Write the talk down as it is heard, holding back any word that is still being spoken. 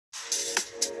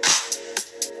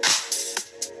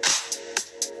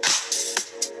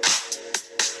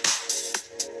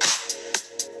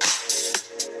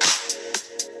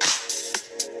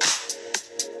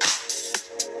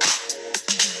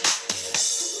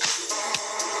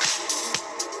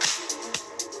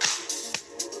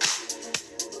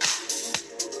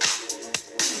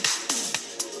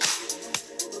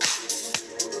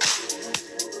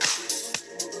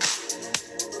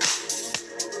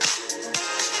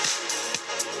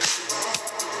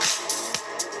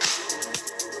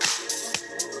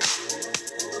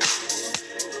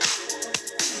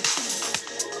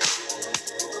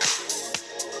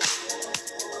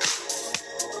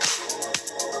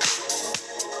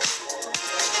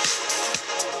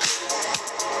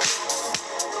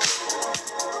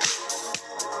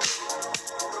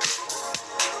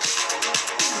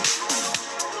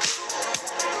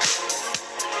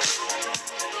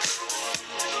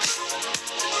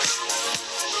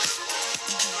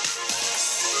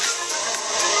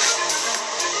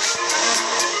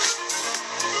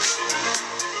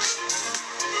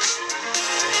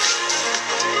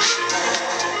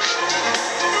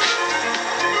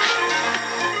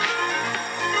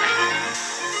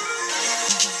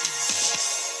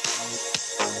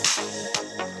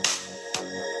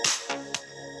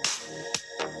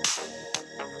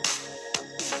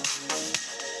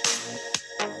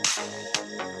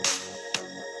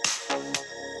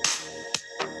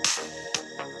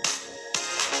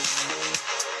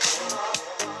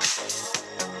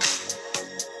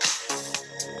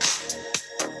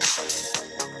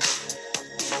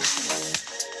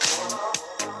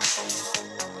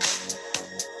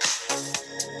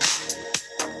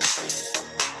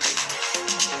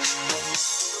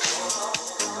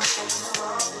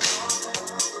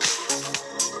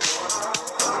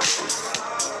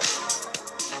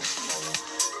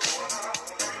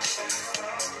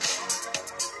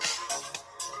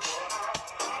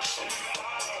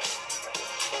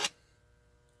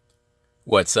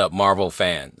What's up, Marvel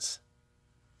fans?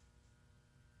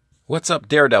 What's up,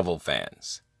 Daredevil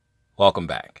fans? Welcome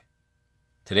back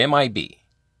to the M.I.B.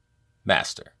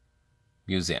 Master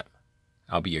Museum.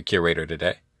 I'll be your curator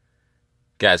today.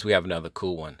 Guys, we have another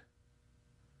cool one.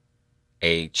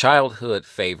 A childhood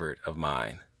favorite of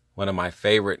mine. One of my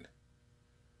favorite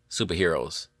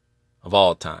superheroes of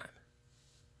all time.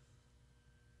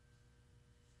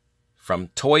 From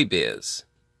Toy Biz,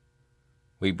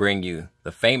 we bring you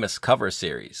the famous cover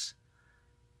series,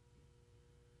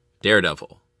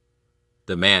 Daredevil,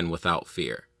 the Man Without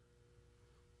Fear.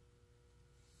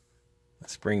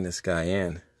 Let's bring this guy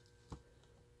in.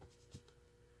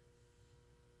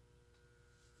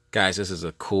 Guys, this is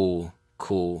a cool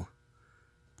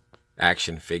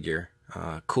action figure,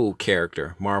 cool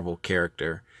character, Marvel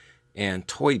character, and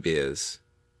Toy Biz,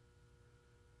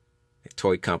 a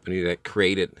toy company that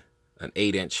created an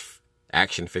 8-inch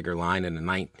action figure line in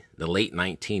the late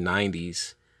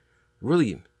 1990s,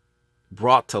 really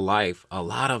brought to life a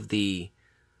lot of the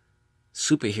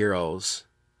superheroes,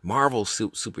 Marvel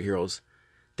superheroes,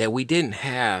 that we didn't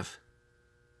have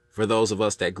for those of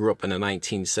us that grew up in the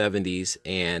 1970s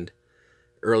and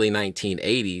early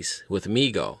 1980s with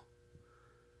MEGO.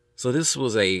 So this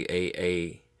was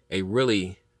a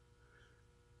really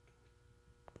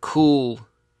cool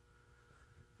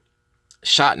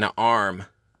shot in the arm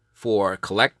for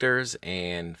collectors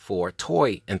and for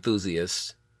toy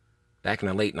enthusiasts back in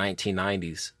the late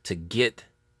 1990s to get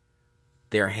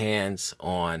their hands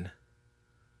on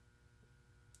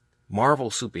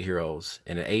Marvel superheroes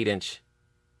in an 8-inch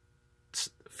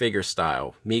figure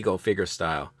style, MEGO figure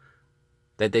style,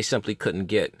 that they simply couldn't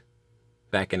get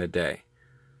back in the day.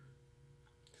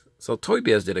 So Toy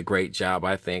Biz did a great job,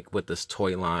 I think, with this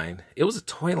toy line. It was a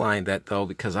toy line that, though,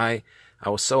 because I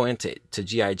was so into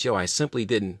G.I. Joe, I simply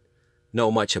didn't know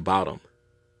much about them.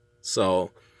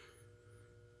 So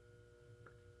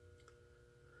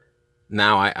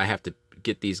now I have to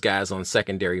get these guys on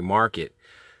secondary market.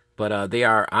 But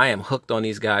I am hooked on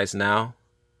these guys now.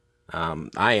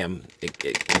 I am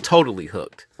totally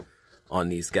hooked on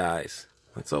these guys.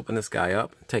 Let's open this guy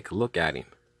up and take a look at him.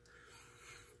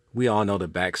 We all know the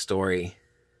backstory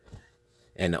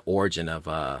and the origin of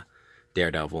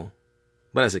Daredevil.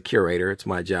 But as a curator, it's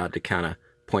my job to kind of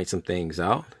point some things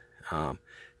out.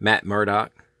 Matt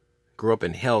Murdock grew up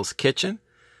in Hell's Kitchen,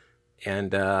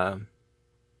 and a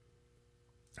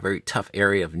very tough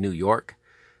area of New York.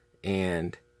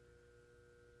 And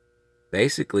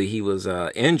basically, he was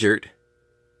injured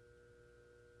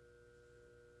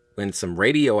when some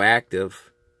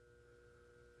radioactive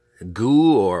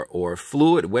goo or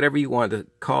fluid, whatever you want to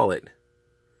call it,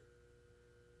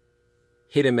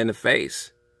 hit him in the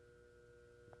face,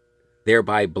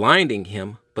 thereby blinding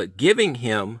him, but giving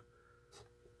him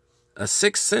a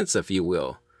sixth sense, if you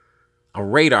will, a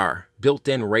radar,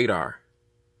 built-in radar,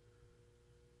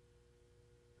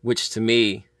 which to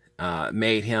me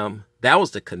made him, that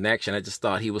was the connection. I just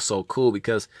thought he was so cool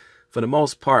because for the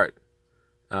most part,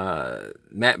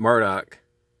 Matt Murdock,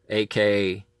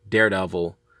 aka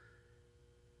Daredevil,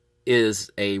 is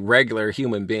a regular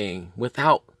human being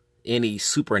without any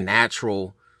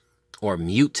supernatural or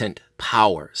mutant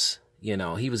powers. You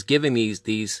know, he was giving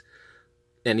these,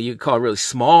 and you could call it really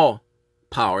small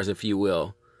powers, if you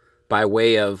will, by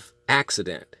way of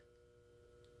accident.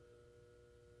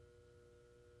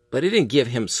 But it didn't give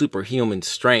him superhuman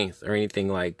strength or anything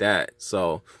like that.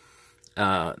 So,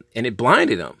 and it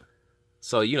blinded him.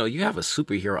 So, you know, you have a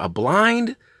superhero, a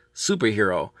blind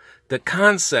superhero. The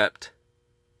concept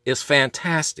is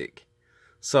fantastic.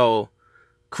 So,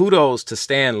 kudos to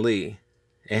Stan Lee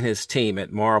and his team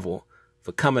at Marvel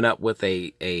for coming up with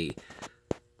a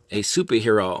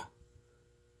superhero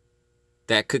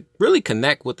that could really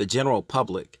connect with the general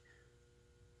public.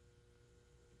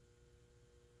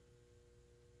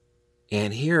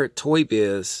 And here at Toy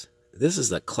Biz, this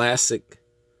is a classic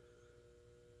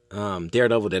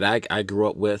Daredevil that I grew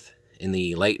up with in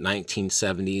the late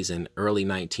 1970s and early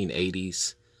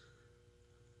 1980s.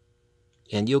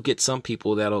 And you'll get some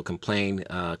people that'll complain,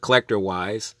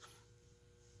 collector-wise,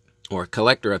 or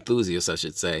collector enthusiasts, I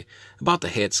should say, about the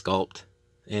head sculpt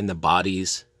and the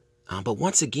bodies. But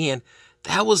once again,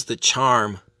 that was the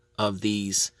charm of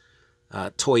these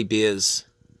Toy Biz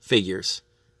figures.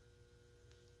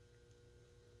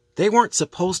 They weren't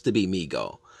supposed to be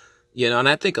MEGO, you know, and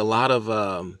I think a lot of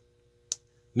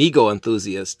MEGO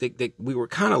enthusiasts, we were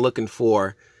kind of looking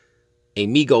for a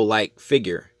MEGO-like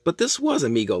figure, but this was a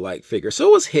MEGO-like figure, so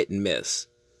it was hit and miss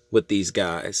with these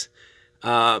guys.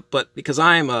 But because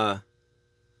I'm a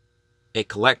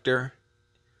collector,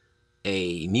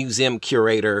 a museum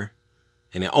curator,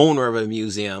 and an owner of a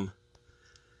museum,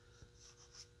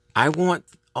 I want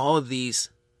all of these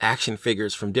action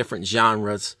figures from different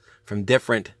genres, from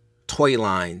different toy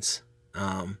lines,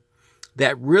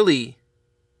 that really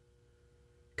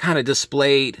kind of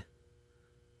displayed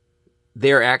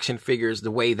their action figures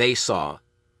the way they saw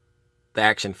the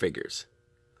action figures.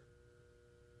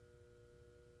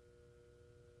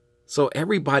 So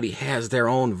everybody has their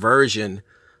own version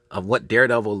of what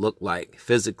Daredevil looked like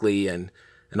physically and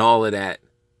all of that,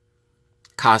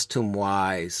 costume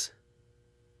wise.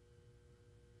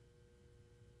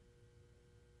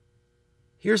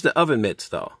 Here's the oven mitts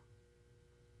though.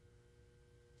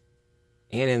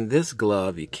 And in this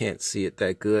glove, you can't see it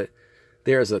that good.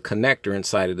 There's a connector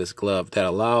inside of this glove that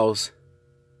allows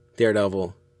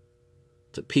Daredevil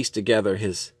to piece together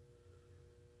his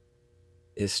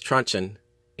truncheon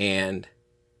and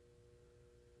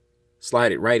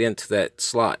slide it right into that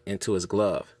slot into his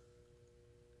glove.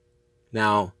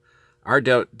 Now, our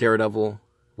Daredevil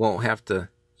won't have to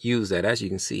use that. As you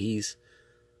can see,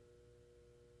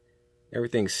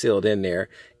 everything's sealed in there.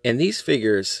 And these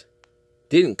figures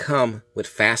didn't come with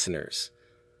fasteners.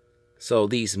 So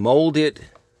these molded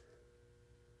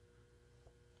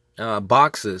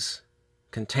boxes,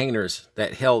 containers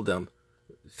that held them,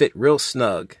 fit real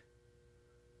snug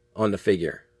on the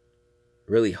figure,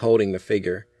 really holding the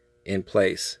figure in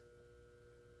place.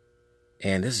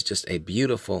 And this is just a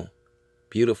beautiful,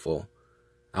 beautiful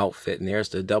outfit. And there's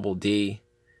the double D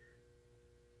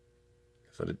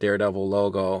for the Daredevil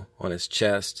logo on his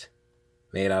chest,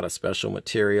 made out of special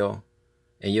material.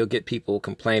 And you'll get people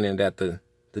complaining that the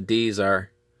D's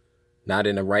are not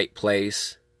in the right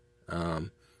place.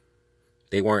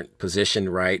 They weren't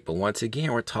positioned right. But once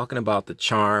again, we're talking about the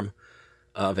charm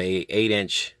of a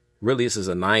 8-inch. Really, this is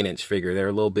a 9-inch figure. They're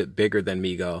a little bit bigger than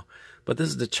MEGO. But this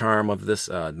is the charm of this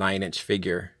 9-inch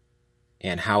figure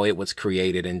and how it was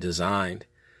created and designed.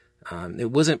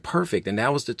 It wasn't perfect, and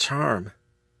that was the charm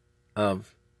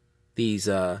of these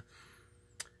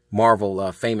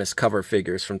Marvel famous cover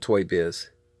figures from Toy Biz.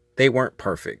 They weren't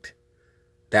perfect.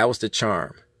 That was the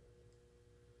charm.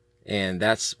 And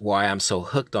that's why I'm so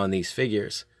hooked on these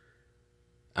figures.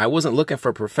 I wasn't looking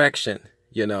for perfection.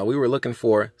 You know, we were looking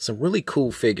for some really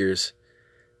cool figures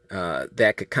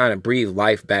that could kind of breathe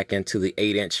life back into the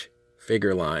 8-inch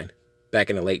figure line back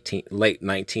in the late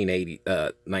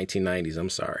 1990s. I'm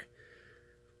sorry.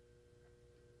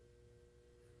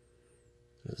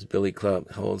 This Billy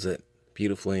Club holds it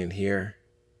beautifully in here.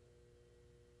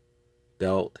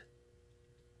 Belt.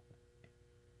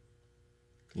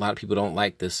 A lot of people don't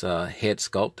like this head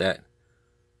sculpt that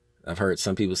I've heard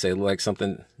some people say like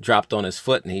something dropped on his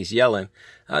foot and he's yelling.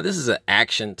 This is an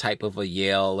action type of a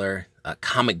yell, or a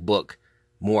comic book,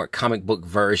 more comic book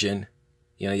version.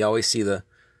 You know, you always see the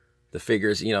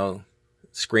figures, you know,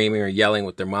 screaming or yelling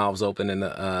with their mouths open in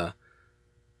the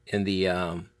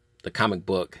comic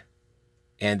book.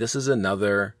 And this is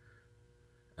another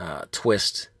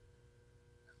twist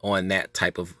on that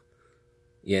type of,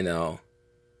 you know,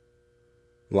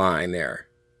 line there.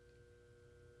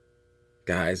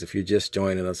 Guys, if you're just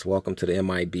joining us, welcome to the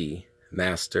M.I.B.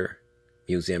 Master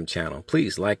Museum channel.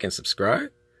 Please like and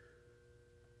subscribe.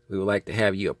 We would like to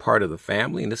have you a part of the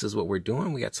family, and this is what we're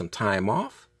doing. We got some time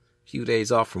off, a few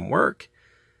days off from work,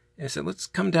 and I said, let's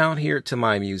come down here to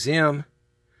my museum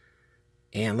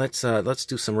and let's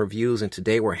do some reviews. And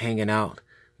today we're hanging out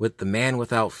with the man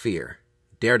without fear,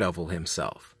 Daredevil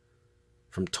himself,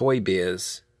 from Toy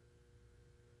Biz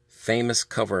famous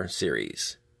cover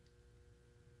series.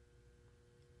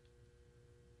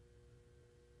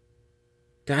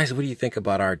 Guys, what do you think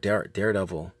about our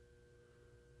Daredevil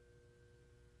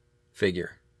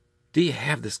figure? Do you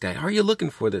have this guy? Are you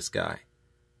looking for this guy?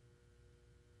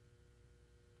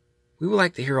 We would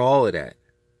like to hear all of that.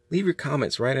 Leave your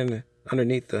comments right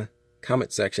underneath the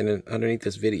comment section and underneath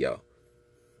this video.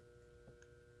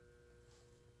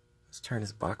 Let's turn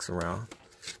this box around.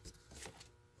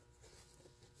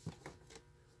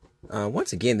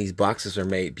 Once again, these boxes are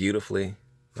made beautifully.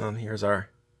 Here's our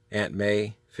Aunt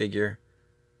May figure.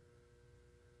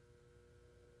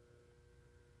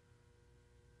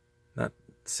 Not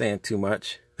saying too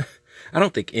much. I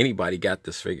don't think anybody got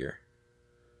this figure.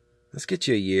 Let's get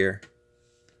you a year.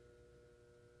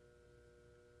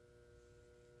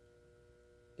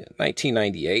 Yeah,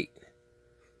 1998.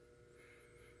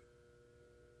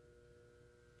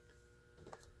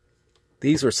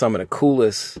 These were some of the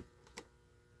coolest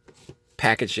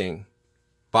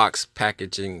box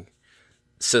packaging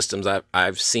systems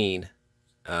I've seen.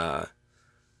 And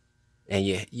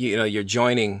you know, you're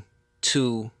joining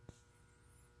two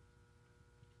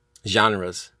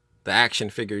genres, the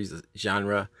action figures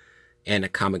genre and the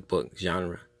comic book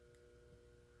genre.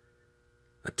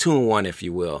 A 2-in-1, if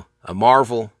you will. A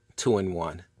Marvel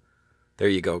 2-in-1. There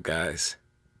you go, guys.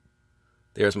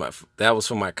 That was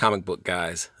from my comic book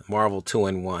guys. Marvel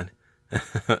 2-in-1.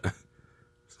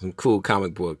 Some cool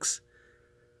comic books.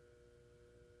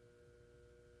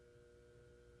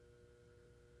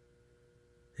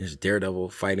 There's Daredevil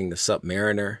fighting the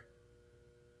Submariner.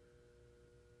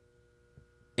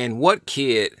 And what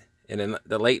kid in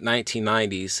the late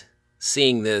 1990s,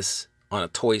 seeing this on a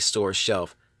toy store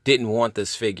shelf, didn't want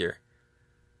this figure?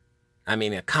 I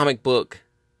mean, a comic book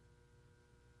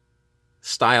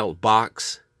styled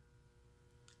box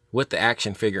with the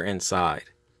action figure inside.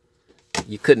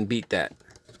 You couldn't beat that.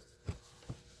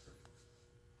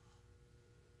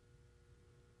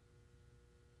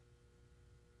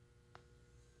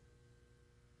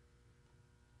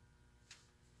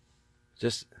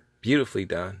 Just beautifully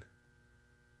done.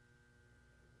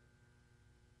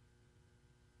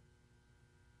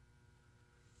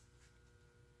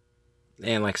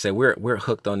 And like I said, we're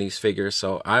hooked on these figures,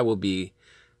 so I will be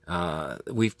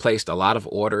we've placed a lot of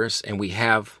orders, and we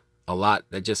have a lot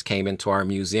that just came into our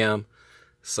museum.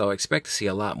 So expect to see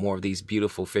a lot more of these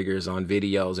beautiful figures on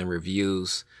videos and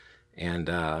reviews.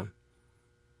 And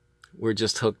we're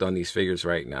just hooked on these figures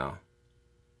right now.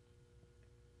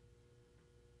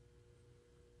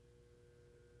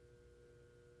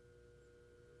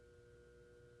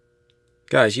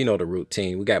 Guys, you know the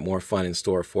routine. We got more fun in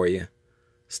store for you.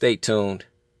 Stay tuned.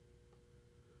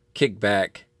 Kick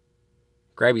back.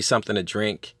 Grab you something to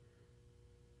drink.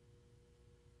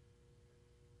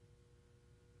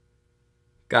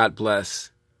 God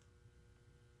bless.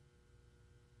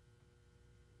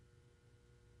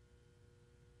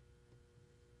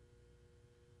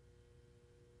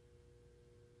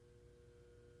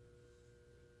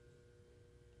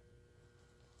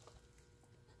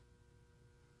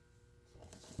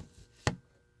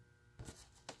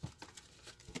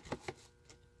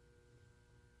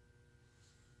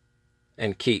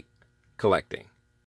 And keep collecting.